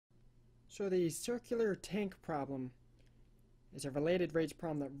So the circular tank problem is a related rates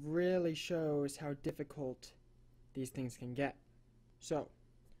problem that really shows how difficult these things can get. So,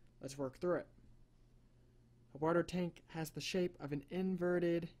 let's work through it. A water tank has the shape of an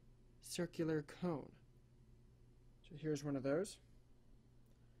inverted circular cone. So here's one of those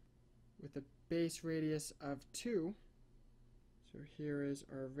with a base radius of 2. So here is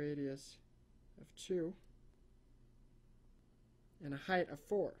our radius of 2 and a height of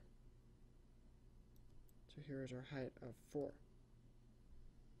 4. So here is our height of 4.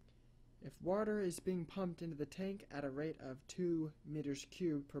 If water is being pumped into the tank at a rate of 2 meters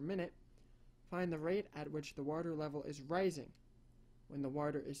cubed per minute, find the rate at which the water level is rising when the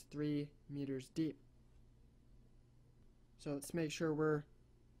water is 3 meters deep. So let's make sure we're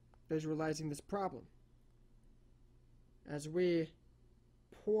visualizing this problem. As we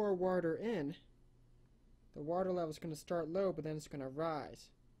pour water in, the water level is going to start low, but then it's going to rise.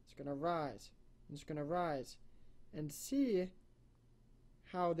 It's going to rise. And it's going to rise. And see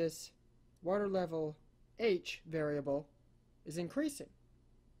how this water level h variable is increasing.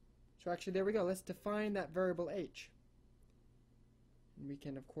 So actually, there we go. Let's define that variable h. And we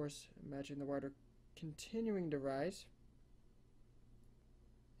can, of course, imagine the water continuing to rise.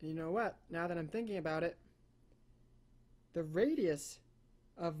 And you know what? Now that I'm thinking about it, the radius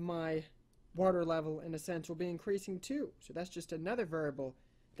of my water level, in a sense, will be increasing too. So that's just another variable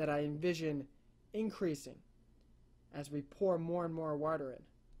that I envision increasing as we pour more and more water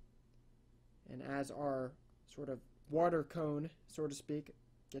in. And as our sort of water cone, so to speak,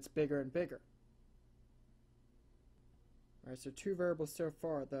 gets bigger and bigger. Alright, so two variables so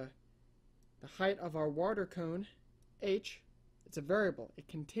far. The height of our water cone, h, it's a variable. It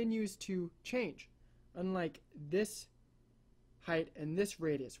continues to change. Unlike this height and this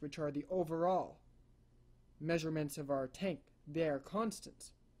radius, which are the overall measurements of our tank. They are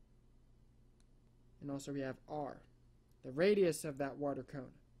constants. And also we have r, the radius of that water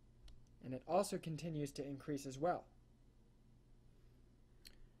cone. And it also continues to increase as well.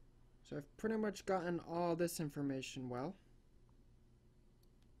 So I've pretty much gotten all this information well.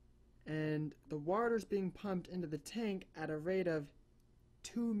 And the water is being pumped into the tank at a rate of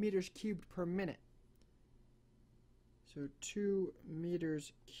 2 meters cubed per minute. So 2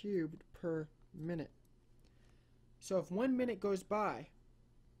 meters cubed per minute. So if 1 minute goes by,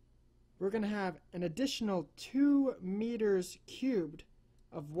 we're going to have an additional 2 meters cubed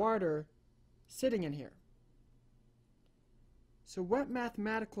of water sitting in here. So what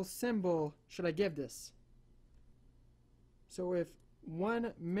mathematical symbol should I give this? So if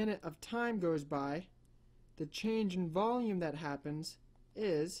 1 minute of time goes by, the change in volume that happens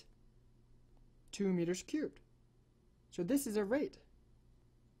is 2 meters cubed. So this is a rate.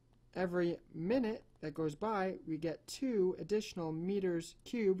 Every minute that goes by, we get 2 additional meters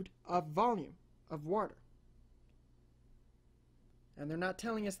cubed of volume of water. And they're not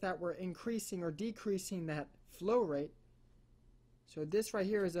telling us that we're increasing or decreasing that flow rate. So this right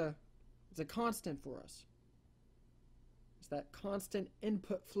here is a constant for us. It's that constant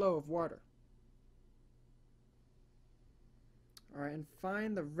input flow of water. Alright, and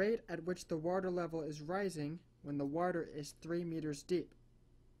find the rate at which the water level is rising when the water is 3 meters deep.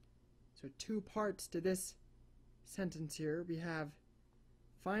 So two parts to this sentence here. We have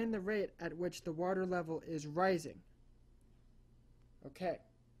find the rate at which the water level is rising. Okay.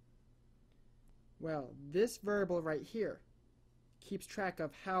 Well, this variable right here keeps track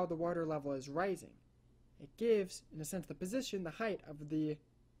of how the water level is rising. It gives, in a sense, the position, the height of the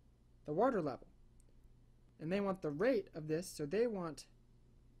water level. And they want the rate of this, so they want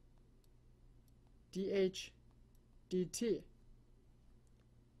dh dt.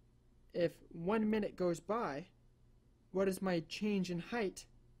 If 1 minute goes by, what is my change in height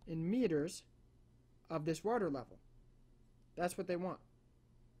in meters of this water level? That's what they want.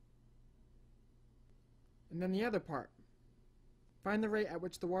 And then the other part. Find the rate at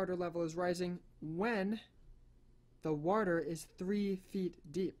which the water level is rising when the water is 3 feet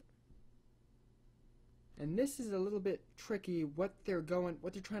deep. And this is a little bit tricky what they're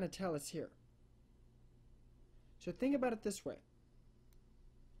trying to tell us here. So think about it this way.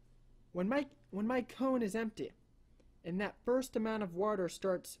 When my cone is empty and that first amount of water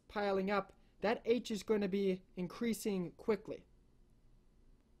starts piling up, that h is going to be increasing quickly.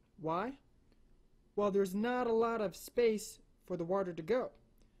 Why? Well, there's not a lot of space for the water to go.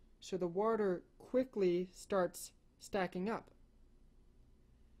 So the water quickly starts stacking up.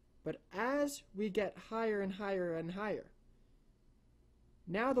 But as we get higher and higher and higher,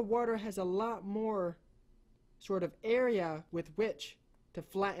 now the water has a lot more sort of area with which to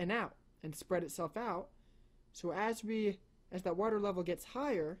flatten out and spread itself out. So as that water level gets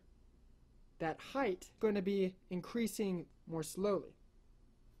higher, that height is going to be increasing more slowly.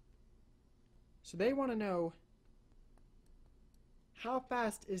 So they want to know how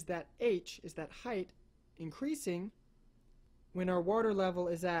fast is that h, is that height, increasing when our water level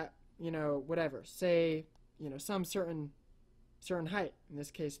is at, whatever, say, some certain height, in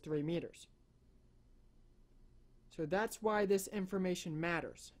this case 3 meters. So that's why this information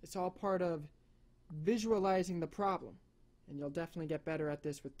matters. It's all part of visualizing the problem, and you'll definitely get better at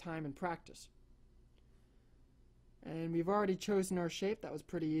this with time and practice. And we've already chosen our shape. That was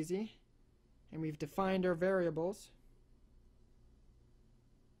pretty easy. And we've defined our variables.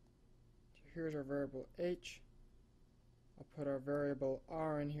 So here's our variable h. I'll put our variable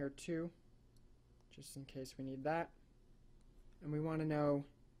r in here too, just in case we need that. And we want to know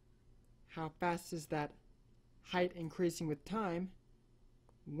how fast is that height increasing with time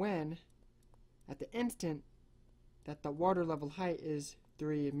when, at the instant that the water level height is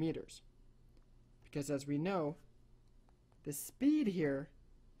 3 meters. Because as we know, the speed here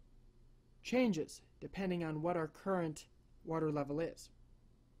changes depending on what our current water level is.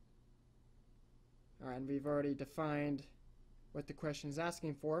 Alright, and we've already defined what the question is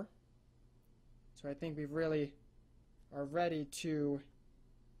asking for. So I think we really are ready to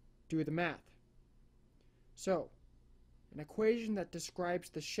do the math. So, an equation that describes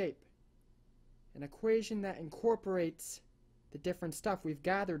the shape, an equation that incorporates the different stuff we've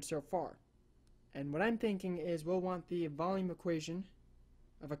gathered so far. And what I'm thinking is we'll want the volume equation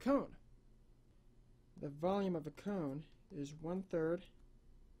of a cone. The volume of a cone is 1/3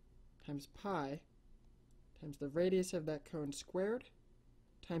 times pi times the radius of that cone squared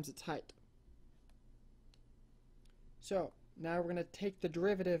times its height. So, now we're going to take the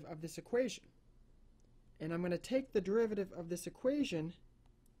derivative of this equation. And I'm going to take the derivative of this equation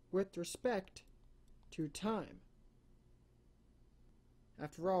with respect to time.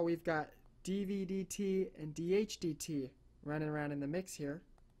 After all, we've got dv dt and dh dt running around in the mix here.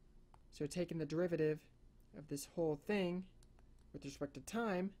 So taking the derivative of this whole thing with respect to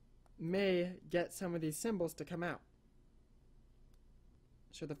time may get some of these symbols to come out.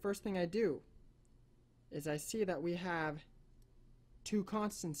 So the first thing I do is I see that we have two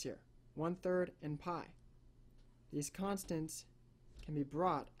constants here, 1/3 and pi. These constants can be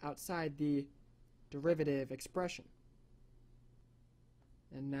brought outside the derivative expression.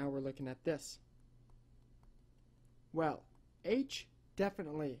 And now we're looking at this. Well, h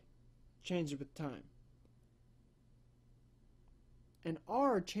definitely changes with time. And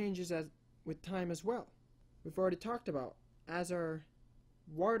r changes with time as well. We've already talked about, as our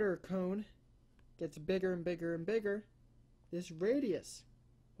water cone gets bigger and bigger and bigger, this radius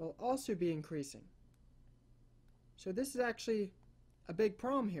will also be increasing. So this is actually a big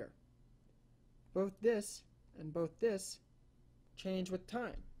problem here. Both this and both this change with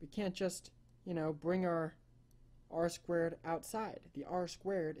time. We can't just, bring our r squared outside. The r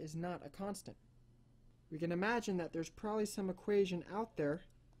squared is not a constant. We can imagine that there's probably some equation out there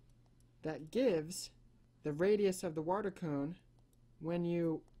that gives the radius of the water cone when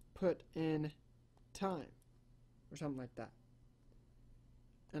you put in time, or something like that.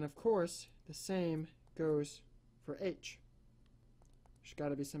 And of course, the same goes for h. There's got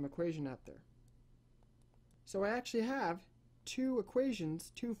to be some equation out there. So I actually have two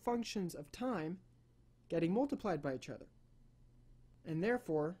equations, two functions of time getting multiplied by each other. And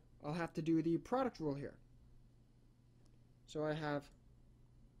therefore, I'll have to do the product rule here. So I have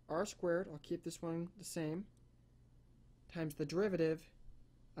r squared, I'll keep this one the same, times the derivative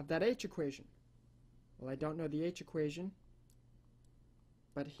of that h equation. Well, I don't know the h equation,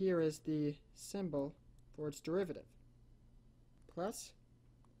 but here is the symbol for its derivative. Plus,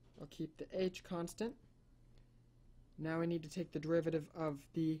 I'll keep the h constant. Now I need to take the derivative of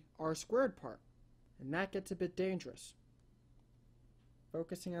the r squared part, and that gets a bit dangerous.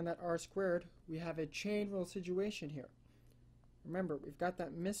 Focusing on that r squared, we have a chain rule situation here. Remember, we've got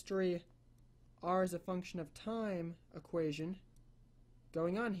that mystery r is a function of time equation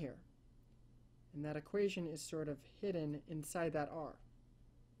going on here. And that equation is sort of hidden inside that r.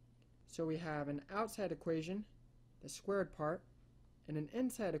 So we have an outside equation, the squared part, and an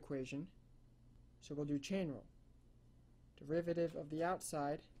inside equation, so we'll do chain rule. Derivative of the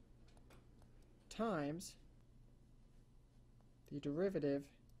outside times the derivative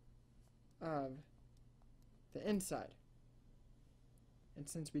of the inside. And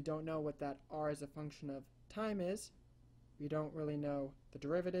since we don't know what that r as a function of time is, we don't really know the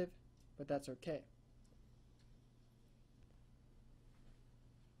derivative, but that's okay.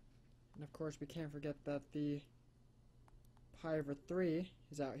 And of course we can't forget that the pi over 3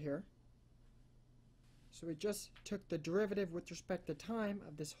 is out here. So we just took the derivative with respect to time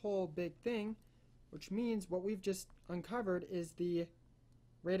of this whole big thing, which means what we've just uncovered is the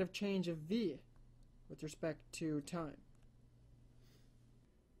rate of change of v with respect to time.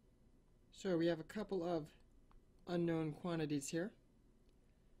 So we have a couple of unknown quantities here.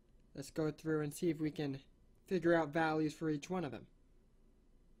 Let's go through and see if we can figure out values for each one of them.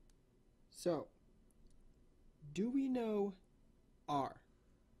 So, do we know r?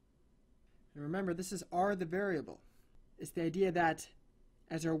 And remember, this is r the variable. It's the idea that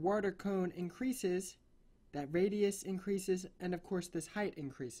as our water cone increases, that radius increases, and of course this height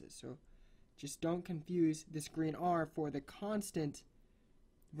increases. So just don't confuse this green r for the constant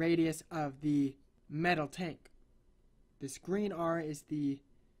radius of the metal tank. This green r is the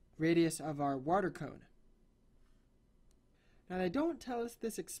radius of our water cone. Now they don't tell us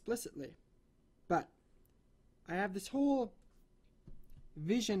this explicitly, but I have this whole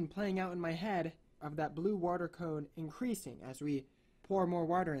vision playing out in my head of that blue water cone increasing as we pour more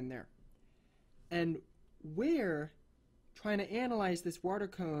water in there. And we're trying to analyze this water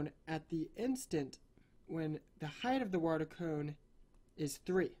cone at the instant when the height of the water cone is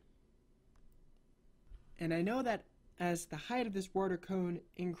 3. And I know that as the height of this water cone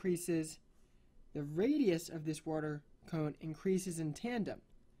increases, the radius of this water cone increases in tandem.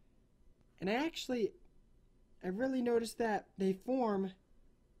 And I really noticed that they form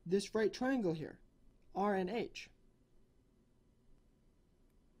this right triangle here, R and H.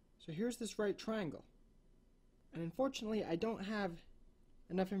 So here's this right triangle. And unfortunately, I don't have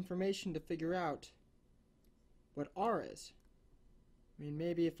enough information to figure out what R is. I mean,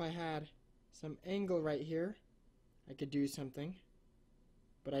 maybe if I had some angle right here, I could do something,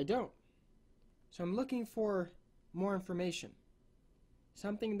 but I don't. So I'm looking for more information,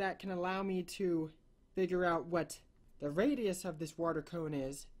 something that can allow me to figure out what the radius of this water cone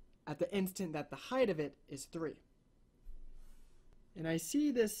is at the instant that the height of it is 3. And I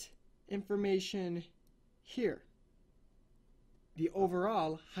see this information here, the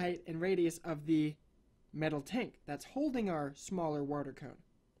overall height and radius of the metal tank that's holding our smaller water cone.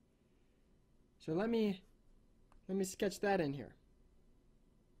 So let me sketch that in here.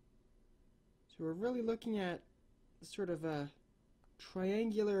 So we're really looking at sort of a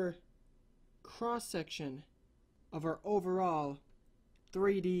triangular cross-section of our overall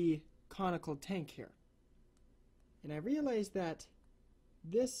 3D conical tank here. And I realize that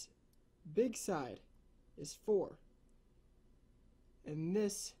this big side is 4 and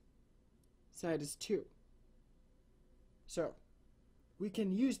this side is 2. So we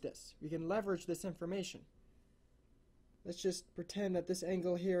can use this. We can leverage this information. Let's just pretend that this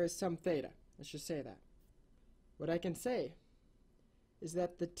angle here is some theta. Let's just say that. What I can say is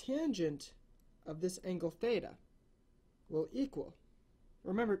that the tangent of this angle theta will equal,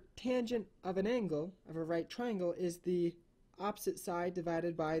 remember, tangent of an angle, of a right triangle, is the opposite side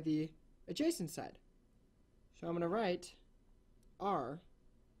divided by the adjacent side. So I'm going to write r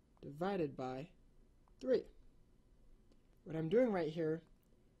divided by 3. What I'm doing right here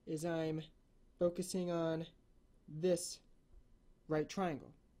is I'm focusing on this right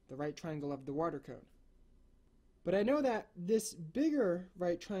triangle, the right triangle of the water cone. But I know that this bigger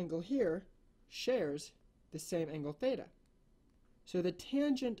right triangle here shares the same angle theta. So the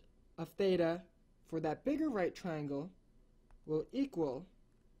tangent of theta for that bigger right triangle will equal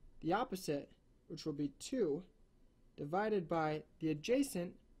the opposite, which will be 2, divided by the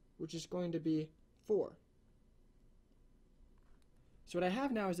adjacent, which is going to be 4. So what I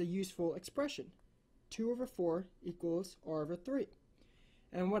have now is a useful expression. 2 over 4 equals r over 3.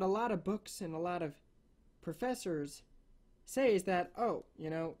 And what a lot of books and a lot of professors say is that, oh,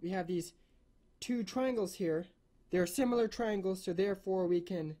 we have these 2 triangles here. They're similar triangles, so therefore we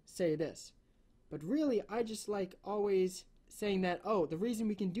can say this. But really, I just like always saying that, oh, the reason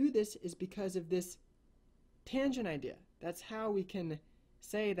we can do this is because of this tangent idea. That's how we can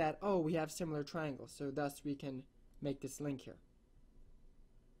say that, oh, we have similar triangles, so thus we can make this link here.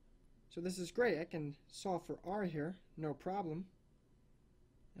 So this is great. I can solve for r here, no problem.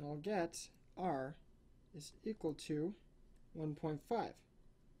 And I'll get r is equal to 1.5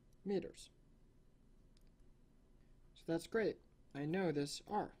 meters. So that's great. I know this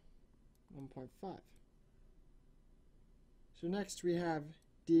r, 1.5. So next we have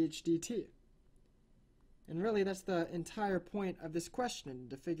dh dt. And really that's the entire point of this question,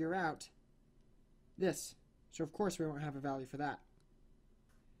 to figure out this. So of course we won't have a value for that.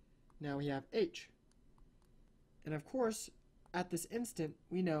 Now we have h. And of course, at this instant,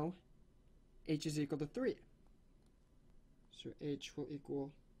 we know h is equal to 3. So h will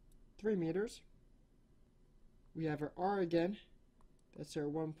equal 3 meters. We have our r again. That's our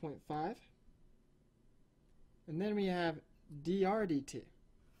 1.5. And then we have dr dt.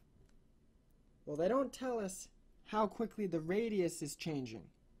 Well, they don't tell us how quickly the radius is changing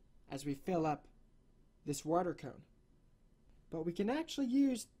as we fill up this water cone. But we can actually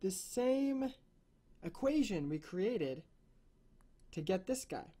use the same equation we created to get this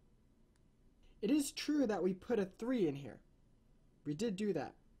guy. It is true that we put a 3 in here. We did do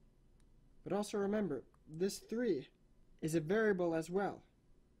that. But also remember, this 3 is a variable as well.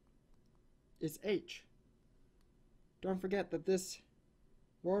 It's h. Don't forget that this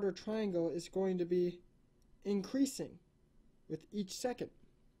water triangle is going to be increasing with each second.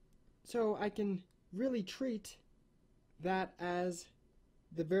 So I can really treat that as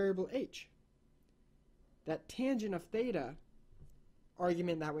the variable h. That tangent of theta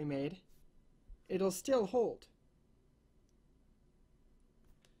argument that we made, it'll still hold.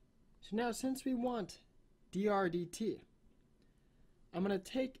 So now, since we want dr dt, I'm going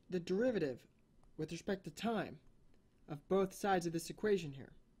to take the derivative with respect to time of both sides of this equation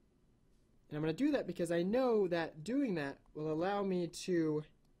here. And I'm going to do that because I know that doing that will allow me to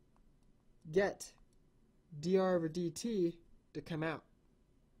get dr over dt to come out.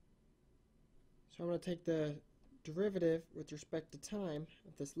 So I'm going to take the derivative with respect to time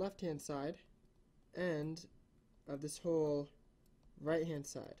of this left-hand side and of this whole right-hand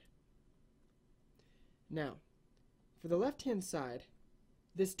side. Now, for the left-hand side,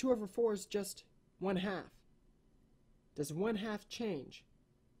 this 2 over 4 is just 1/2. Does 1/2 change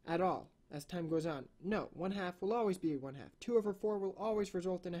at all as time goes on? No, 1/2 will always be 1/2. 2 over 4 will always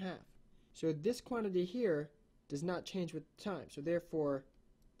result in a half. So this quantity here does not change with time, so therefore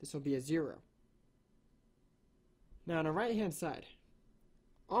this will be a 0. Now on the right-hand side,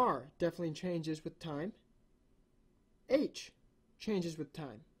 r definitely changes with time. H changes with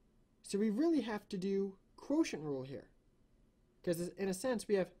time. So we really have to do quotient rule here, because in a sense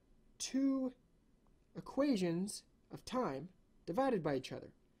we have two equations of time divided by each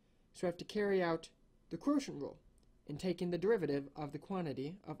other. So I have to carry out the quotient rule in taking the derivative of the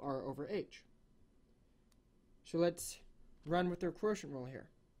quantity of r over h. So let's run with our quotient rule here.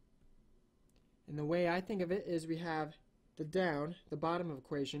 And the way I think of it is we have the down, the bottom of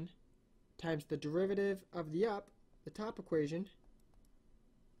equation, times the derivative of the up, the top equation,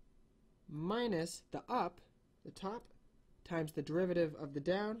 minus the up, the top, times the derivative of the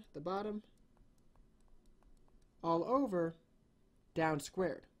down, the bottom, all over down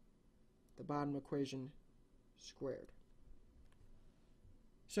squared, the bottom equation squared.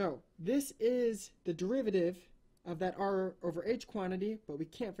 So this is the derivative of that r over h quantity, but we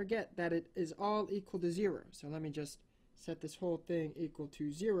can't forget that it is all equal to 0. So let me just set this whole thing equal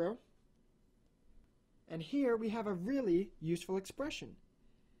to 0. And here we have a really useful expression.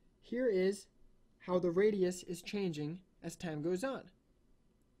 Here is how the radius is changing as time goes on.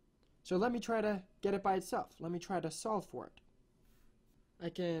 So let me try to get it by itself. Let me try to solve for it. I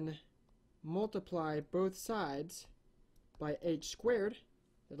can multiply both sides by h squared.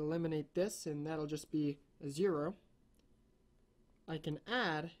 That'll eliminate this, and that'll just be a 0. I can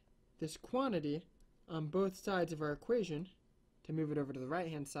add this quantity on both sides of our equation to move it over to the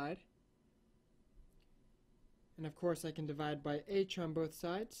right-hand side. And of course I can divide by h on both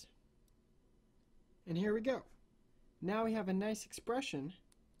sides. And here we go. Now we have a nice expression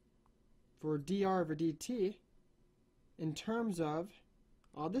for dr over dt in terms of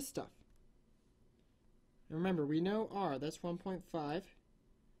all this stuff. And remember, we know r, that's 1.5.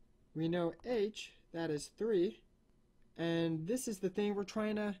 We know h, that is 3. And this is the thing we're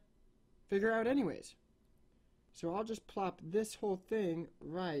trying to figure out anyways. So I'll just plop this whole thing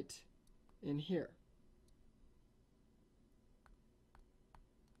right in here.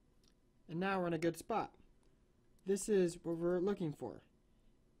 And now we're in a good spot. This is what we're looking for.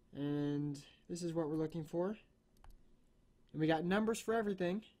 And this is what we're looking for. And we got numbers for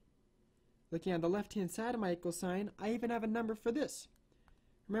everything. Looking on the left-hand side of my equal sign, I even have a number for this.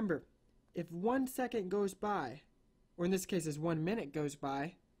 Remember, if 1 second goes by, or in this case is 1 minute goes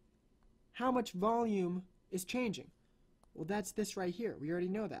by, how much volume is changing? Well, that's this right here. We already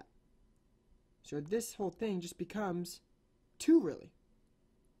know that. So this whole thing just becomes 2, really.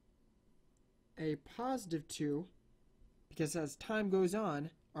 A positive 2, because as time goes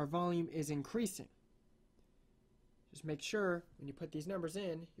on, our volume is increasing. Just make sure when you put these numbers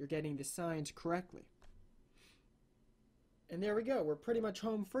in, you're getting the signs correctly. And there we go. We're pretty much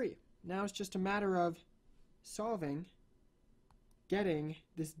home free. Now it's just a matter of solving, getting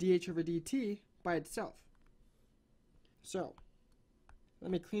this dh over dt by itself. So,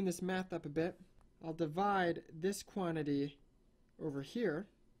 let me clean this math up a bit. I'll divide this quantity over here.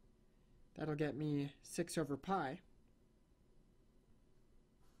 That'll get me 6 over pi.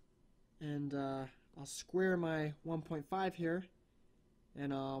 And I'll square my 1.5 here,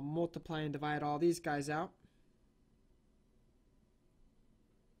 and I'll multiply and divide all these guys out.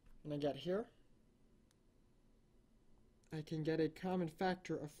 And I get here, I can get a common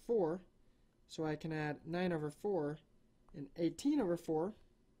factor of 4, so I can add 9 over 4 and 18 over 4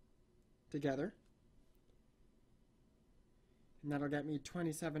 together. And that'll get me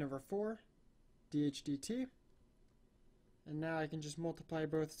 27 over 4 dH dt. And now I can just multiply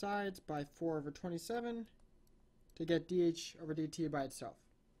both sides by 4 over 27 to get dH over dt by itself.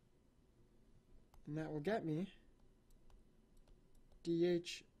 And that will get me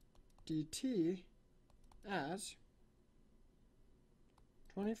dH dt as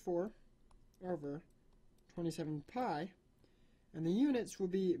 24 over 27 pi, and the units will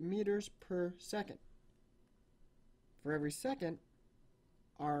be meters per second. For every second,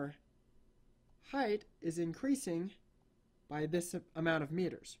 our height is increasing by this amount of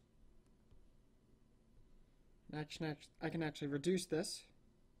meters. I can actually reduce this.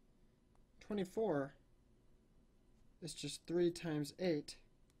 24 is just 3 times 8.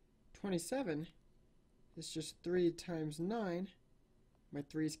 27 is just 3 times 9. My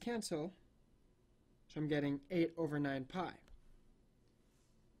 3's cancel, so I'm getting 8 over 9 pi.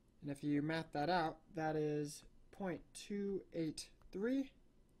 And if you math that out, that is 0.283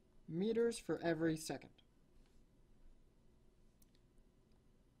 meters for every second.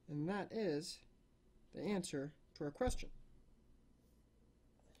 And that is the answer to our question.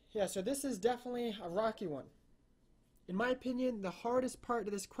 Yeah, so this is definitely a rocky one. In my opinion, the hardest part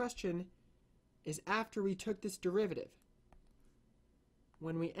of this question is after we took this derivative,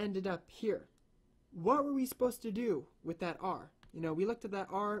 when we ended up here. What were we supposed to do with that r? You know, we looked at that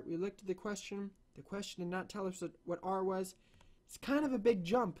r, we looked at the question did not tell us what r was. It's kind of a big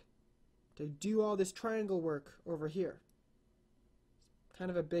jump to do all this triangle work over here. It's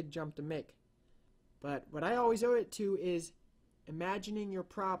kind of a big jump to make. But what I always owe it to is imagining your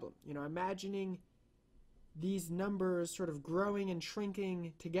problem. You know, imagining these numbers sort of growing and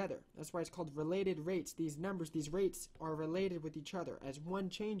shrinking together. That's why it's called related rates. These numbers, these rates are related with each other. As one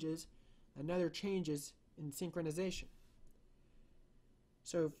changes, another changes in synchronization.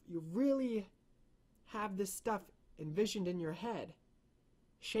 So if you really have this stuff envisioned in your head,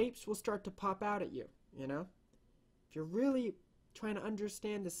 shapes will start to pop out at you, you know? If you're really trying to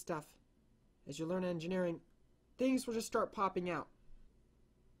understand this stuff as you learn engineering, things will just start popping out.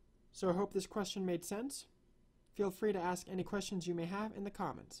 So I hope this question made sense. Feel free to ask any questions you may have in the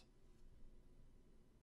comments.